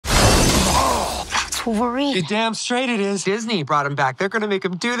That's Wolverine. You're damn straight it is. Disney brought him back. They're gonna make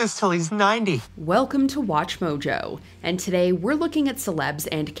him do this till he's 90. Welcome to Watch Mojo, and today we're looking at celebs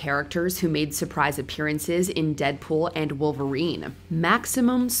and characters who made surprise appearances in Deadpool and Wolverine.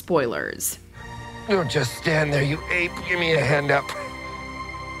 Maximum spoilers. Don't just stand there, you ape. Give me a hand up.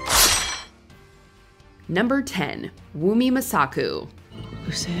 Number 10. Wumi Masaku.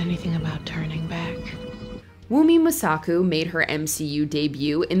 Who said anything about turning back? Wumi Masaku made her MCU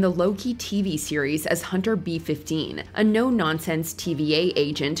debut in the Loki TV series as Hunter B-15, a no-nonsense TVA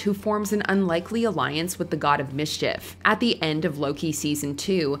agent who forms an unlikely alliance with the God of Mischief. At the end of Loki Season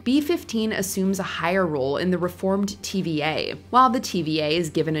 2, B-15 assumes a higher role in the reformed TVA. While the TVA is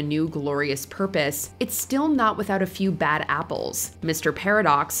given a new glorious purpose, it's still not without a few bad apples. Mr.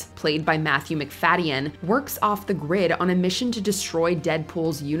 Paradox, played by Matthew Macfadyen, works off the grid on a mission to destroy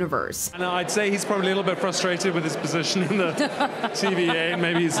Deadpool's universe. And I'd say he's probably a little bit frustrated with his position in the TVA, and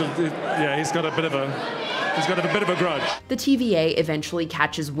maybe he's got a bit of a grudge. The TVA eventually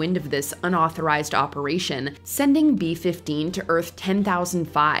catches wind of this unauthorized operation, sending B-15 to Earth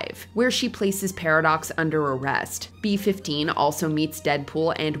 10,005, where she places Paradox under arrest. B-15 also meets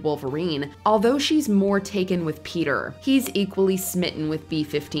Deadpool and Wolverine, although she's more taken with Peter. He's equally smitten with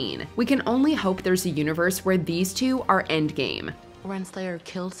B-15. We can only hope there's a universe where these two are endgame. Renslayer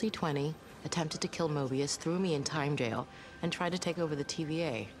killed C-20, attempted to kill Mobius, threw me in time jail, and tried to take over the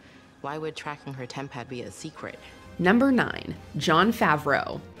TVA. Why would tracking her tempad be a secret? Number 9. Jon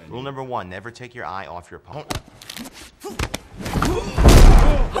Favreau. Rule number 1, never take your eye off your opponent.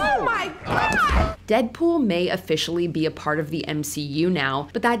 Oh my God! Deadpool may officially be a part of the MCU now,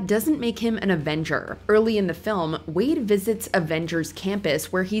 but that doesn't make him an Avenger. Early in the film, Wade visits Avengers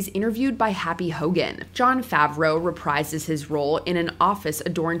Campus where he's interviewed by Happy Hogan. Jon Favreau reprises his role in an office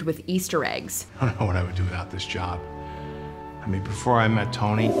adorned with Easter eggs. I don't know what I would do without this job. I mean, before I met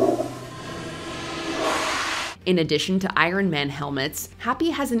Tony... In addition to Iron Man helmets,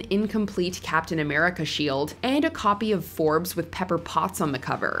 Happy has an incomplete Captain America shield and a copy of Forbes with Pepper Potts on the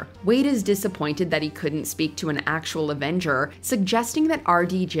cover. Wade is disappointed that he couldn't speak to an actual Avenger, suggesting that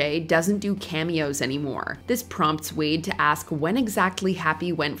RDJ doesn't do cameos anymore. This prompts Wade to ask when exactly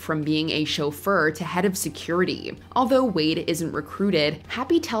Happy went from being a chauffeur to head of security. Although Wade isn't recruited,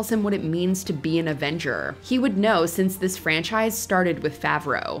 Happy tells him what it means to be an Avenger. He would know since this franchise started with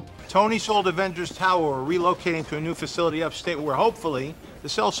Favreau. Tony sold Avengers Tower. We're relocating to a new facility upstate where hopefully the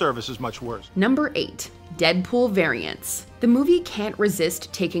cell service is much worse. Number 8. Deadpool variants. The movie can't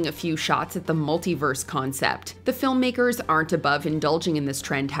resist taking a few shots at the multiverse concept. The filmmakers aren't above indulging in this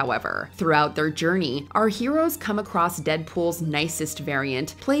trend, however. Throughout their journey, our heroes come across Deadpool's nicest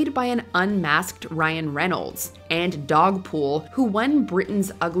variant, played by an unmasked Ryan Reynolds, and Dogpool, who won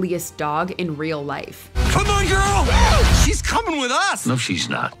Britain's ugliest dog in real life. Come on, girl! She's coming with us! No, she's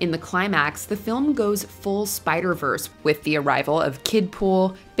not. In the climax, the film goes full Spider-Verse with the arrival of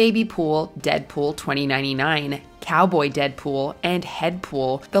Kidpool, Babypool, Deadpool 2099, Cowboy Deadpool, and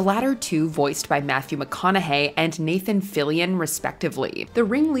Headpool, the latter two voiced by Matthew McConaughey and Nathan Fillion respectively. The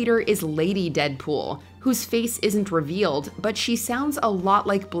ringleader is Lady Deadpool, whose face isn't revealed, but she sounds a lot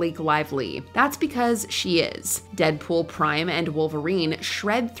like Blake Lively. That's because she is. Deadpool Prime and Wolverine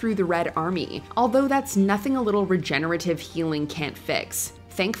shred through the Red Army, although that's nothing a little regenerative healing can't fix.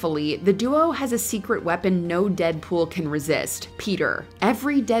 Thankfully, the duo has a secret weapon no Deadpool can resist: Peter.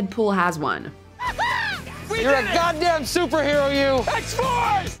 Every Deadpool has one. You're a goddamn superhero, you!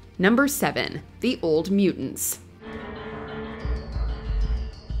 X-Force! Number 7. The Old Mutants.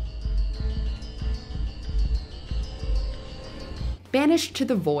 Banished to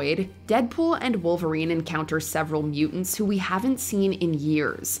the void, Deadpool and Wolverine encounter several mutants who we haven't seen in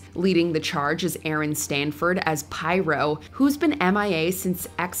years. Leading the charge is Aaron Stanford as Pyro, who's been MIA since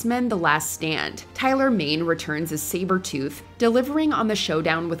X-Men: The Last Stand. Tyler Mane returns as Sabretooth, delivering on the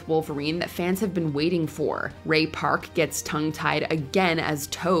showdown with Wolverine that fans have been waiting for. Ray Park gets tongue-tied again as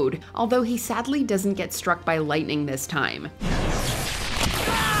Toad, although he sadly doesn't get struck by lightning this time.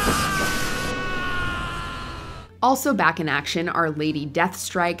 Also back in action are Lady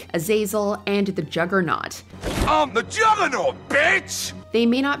Deathstrike, Azazel, and the Juggernaut. I'm the Juggernaut, bitch! They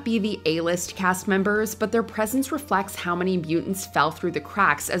may not be the A-list cast members, but their presence reflects how many mutants fell through the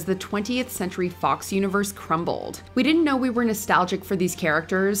cracks as the 20th Century Fox universe crumbled. We didn't know we were nostalgic for these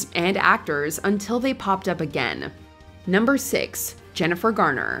characters and actors until they popped up again. Number 6. Jennifer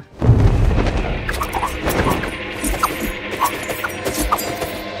Garner.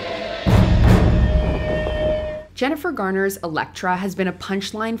 Jennifer Garner's Elektra has been a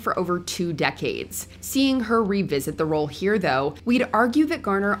punchline for over 2 decades. Seeing her revisit the role here, though, we'd argue that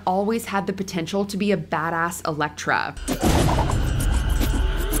Garner always had the potential to be a badass Elektra.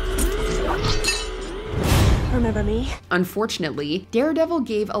 Remember me? Unfortunately, Daredevil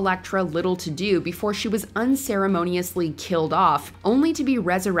gave Elektra little to do before she was unceremoniously killed off, only to be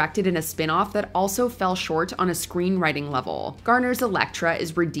resurrected in a spin-off that also fell short on a screenwriting level. Garner's Elektra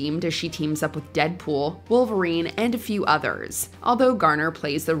is redeemed as she teams up with Deadpool, Wolverine, and a few others. Although Garner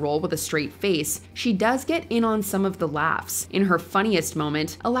plays the role with a straight face, she does get in on some of the laughs. In her funniest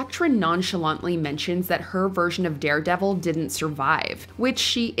moment, Elektra nonchalantly mentions that her version of Daredevil didn't survive, which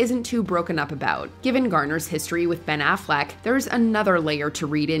she isn't too broken up about. Given Garner's history with Ben Affleck, there's another layer to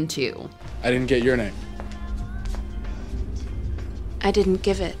read into. I didn't get your name. I didn't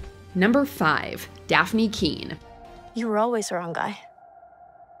give it. Number 5. Daphne Keane. You were always the wrong guy.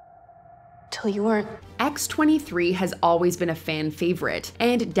 Till you weren't. X-23 has always been a fan favorite,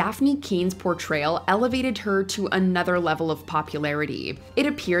 and Daphne Keane's portrayal elevated her to another level of popularity. It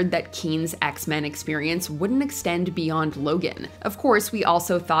appeared that Keane's X-Men experience wouldn't extend beyond Logan. Of course, we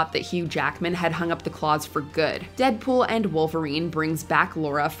also thought that Hugh Jackman had hung up the claws for good. Deadpool and Wolverine brings back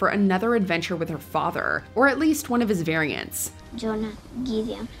Laura for another adventure with her father, or at least one of his variants. Jonah,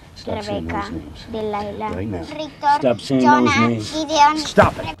 Gideon, Rebecca, Delilah, Victor, Stop saying Jonah, those names. Gideon.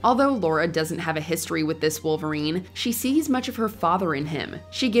 Stop it. Although Laura doesn't have a history with this Wolverine, she sees much of her father in him.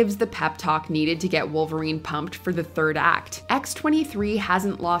 She gives the pep talk needed to get Wolverine pumped for the third act. X-23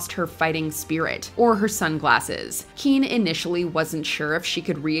 hasn't lost her fighting spirit, or her sunglasses. Keane initially wasn't sure if she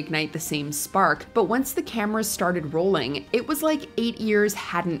could reignite the same spark, but once the cameras started rolling, it was like 8 years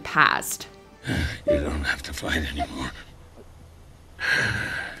hadn't passed. You don't have to fight anymore.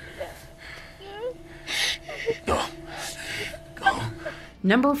 Go.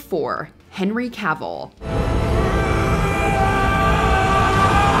 Number 4. Henry Cavill.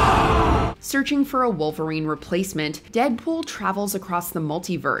 Searching for a Wolverine replacement, Deadpool travels across the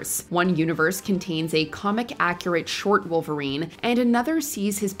multiverse. One universe contains a comic-accurate short Wolverine, and another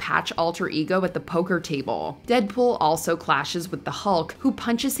sees his patch alter ego at the poker table. Deadpool also clashes with the Hulk, who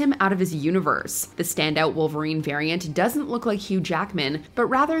punches him out of his universe. The standout Wolverine variant doesn't look like Hugh Jackman, but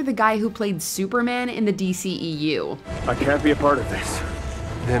rather the guy who played Superman in the DCEU. I can't be a part of this.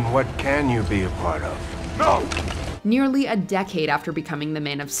 Then what can you be a part of? No! Nearly a decade after becoming the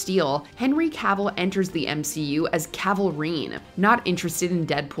Man of Steel, Henry Cavill enters the MCU as Cavillrine. Not interested in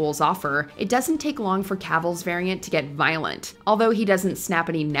Deadpool's offer, it doesn't take long for Cavill's variant to get violent, although he doesn't snap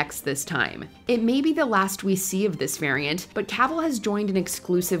any necks this time. It may be the last we see of this variant, but Cavill has joined an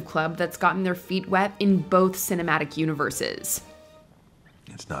exclusive club that's gotten their feet wet in both cinematic universes.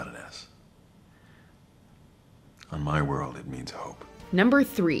 It's not an S. On my world, it means hope. Number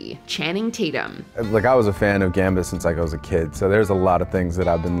 3. Channing Tatum. Like, I was a fan of Gambit since I was a kid, so there's a lot of things that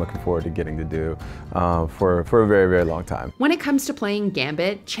I've been looking forward to getting to do for a very, very long time. When it comes to playing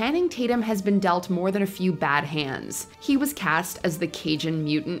Gambit, Channing Tatum has been dealt more than a few bad hands. He was cast as the Cajun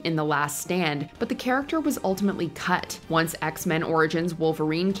mutant in The Last Stand, but the character was ultimately cut. Once X-Men Origins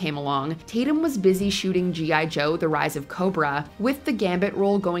Wolverine came along, Tatum was busy shooting G.I. Joe: The Rise of Cobra, with the Gambit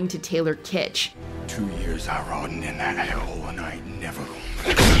role going to Taylor Kitsch. 2 years I rotted in that hell and I never...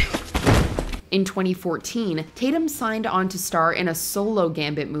 In 2014, Tatum signed on to star in a solo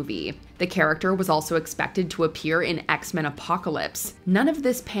Gambit movie. The character was also expected to appear in X-Men Apocalypse. None of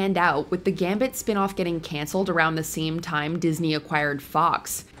this panned out, with the Gambit spin-off getting cancelled around the same time Disney acquired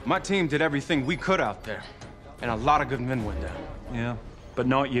Fox. My team did everything we could out there, and a lot of good men went down. Yeah, but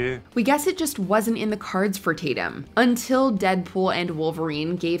not you. We guess it just wasn't in the cards for Tatum, until Deadpool and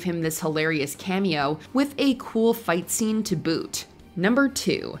Wolverine gave him this hilarious cameo with a cool fight scene to boot. Number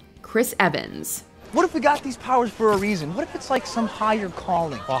 2. Chris Evans. What if we got these powers for a reason? What if it's like some higher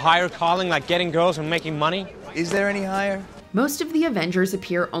calling? A higher calling, like getting girls and making money? Is there any higher? Most of the Avengers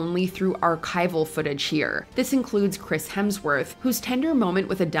appear only through archival footage here. This includes Chris Hemsworth, whose tender moment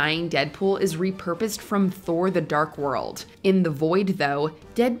with a dying Deadpool is repurposed from Thor: The Dark World. In The Void, though,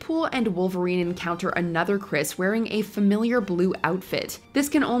 Deadpool and Wolverine encounter another Chris wearing a familiar blue outfit. This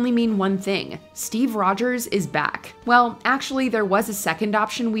can only mean one thing: Steve Rogers is back. Well, actually, there was a second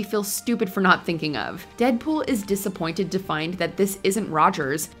option we feel stupid for not thinking of. Deadpool is disappointed to find that this isn't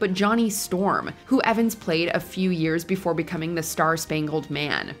Rogers, but Johnny Storm, who Evans played a few years before becoming the Star-Spangled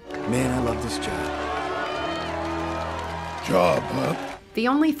Man. Man, I love this job. Job, huh? The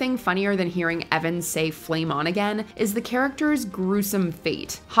only thing funnier than hearing Evans say "flame on" again is the character's gruesome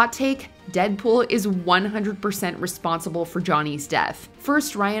fate. Hot take: Deadpool is 100% responsible for Johnny's death.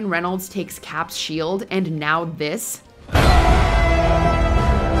 First Ryan Reynolds takes Cap's shield, and now this?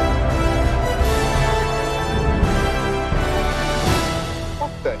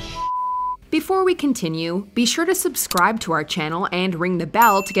 What the Before we we continue, be sure to subscribe to our channel and ring the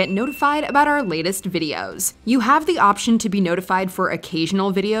bell to get notified about our latest videos. You have the option to be notified for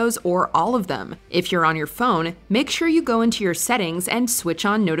occasional videos or all of them. If you're on your phone, make sure you go into your settings and switch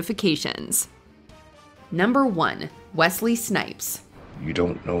on notifications. Number 1. Wesley Snipes. You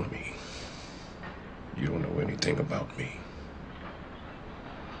don't know me. You don't know anything about me.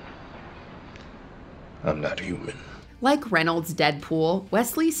 I'm not human. Like Reynolds' Deadpool,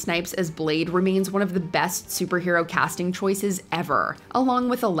 Wesley Snipes as Blade remains one of the best superhero casting choices ever. Along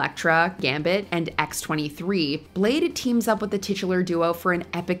with Elektra, Gambit, and X-23, Blade teams up with the titular duo for an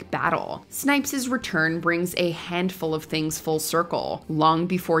epic battle. Snipes' return brings a handful of things full circle. Long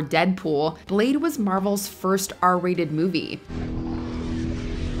before Deadpool, Blade was Marvel's first R-rated movie.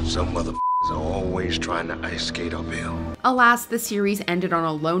 Some motherfuckers are always trying to ice skate uphill. Alas, the series ended on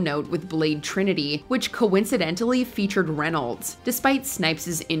a low note with Blade Trinity, which coincidentally featured Reynolds. Despite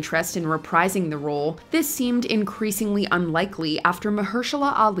Snipes' interest in reprising the role, this seemed increasingly unlikely after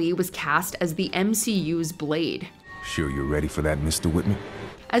Mahershala Ali was cast as the MCU's Blade. Sure you're ready for that, Mr. Whitman?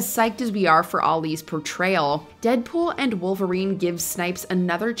 As psyched as we are for Ali's portrayal, Deadpool and Wolverine gives Snipes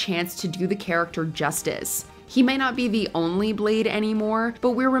another chance to do the character justice. He may not be the only Blade anymore, but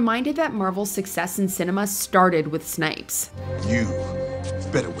we're reminded that Marvel's success in cinema started with Snipes. You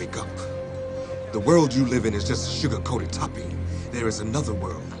better wake up. The world you live in is just a sugar-coated topping. There is another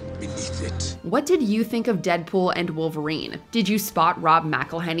world beneath it. What did you think of Deadpool and Wolverine? Did you spot Rob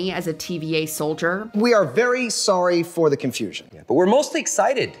McElhenney as a TVA Soldier? We are very sorry for the confusion, but we're mostly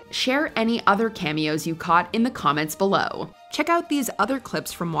excited. Share any other cameos you caught in the comments below. Check out these other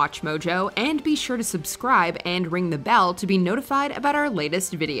clips from WatchMojo and be sure to subscribe and ring the bell to be notified about our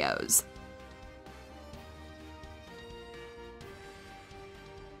latest videos.